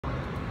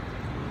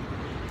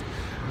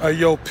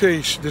Yo,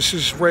 peace. This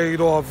is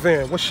Radar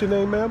Van. What's your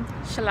name, ma'am?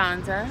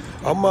 Shalonda.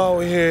 I'm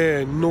out here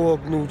in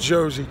Newark, New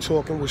Jersey,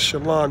 talking with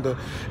Shalonda.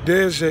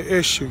 There's an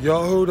issue.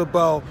 Y'all heard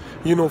about,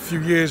 a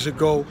few years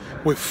ago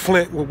with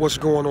Flint, with what's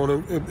going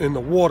on in the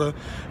water.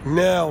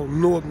 Now,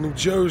 Newark, New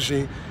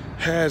Jersey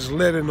has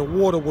lead in the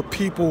water with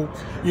people,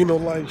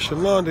 like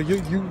Shalonda.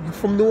 You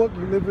from Newark?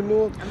 You live in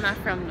Newark? I'm not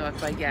from Newark,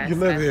 but yes, you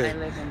live here. I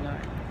live in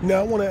Newark.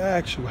 Now, I want to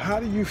ask you, how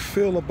do you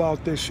feel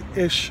about this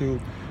issue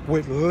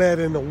with lead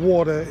in the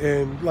water,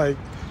 and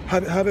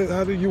how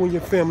do you and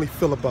your family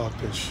feel about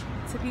this?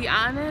 To be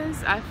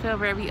honest, I feel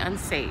very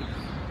unsafe.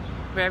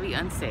 Very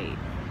unsafe.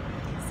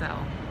 So.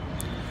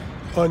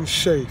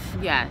 Unsafe?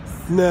 Yes.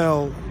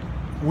 Now,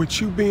 with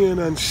you being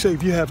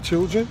unsafe, you have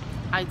children?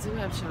 I do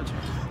have children.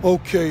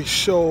 Okay,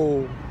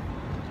 so,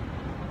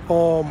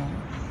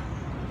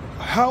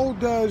 how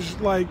does,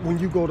 when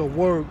you go to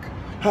work,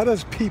 how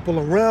does people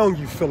around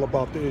you feel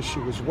about the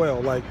issue as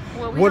well?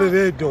 What are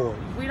they doing?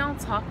 We don't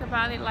talk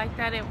about it like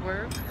that at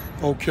work.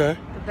 Okay.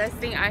 The best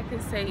thing I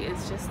can say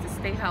is just to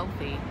stay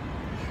healthy.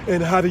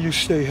 And how do you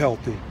stay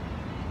healthy?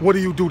 What do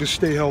you do to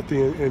stay healthy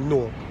in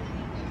Newark?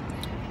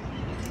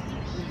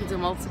 You can do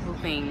multiple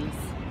things.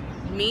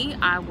 Me,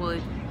 I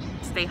would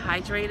stay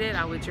hydrated.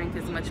 I would drink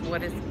as much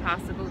water as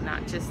possible,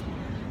 not just,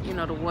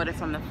 the water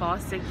from the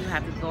faucet. You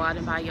have to go out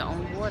and buy your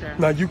own water.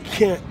 Now, you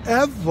can't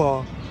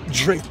ever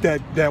drink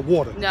that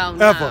water. No,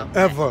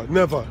 ever,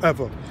 never,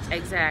 ever.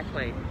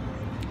 Exactly.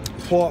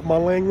 Pardon my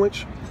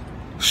language.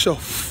 It's a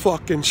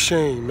fucking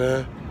shame,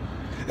 man.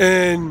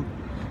 And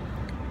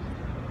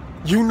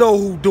you know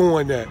who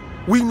doing that.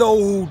 We know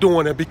who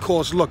doing it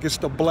because, look, it's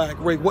the black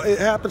race. Well, it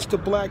happens to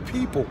black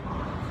people.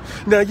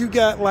 Now, you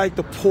got,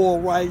 the poor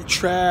white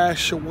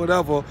trash or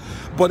whatever,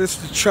 but it's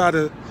to try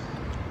to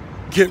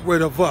get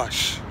rid of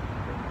us.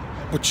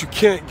 But you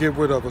can't get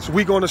rid of us.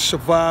 We're going to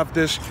survive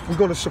this. We're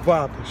going to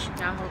survive this.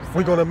 I hope so.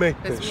 We're going to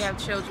make this. Because we have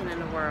children in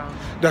the world.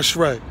 That's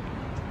right.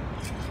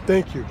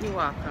 Thank you. You're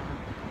welcome.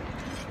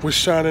 We're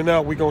signing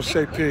out. We're going to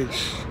say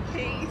peace.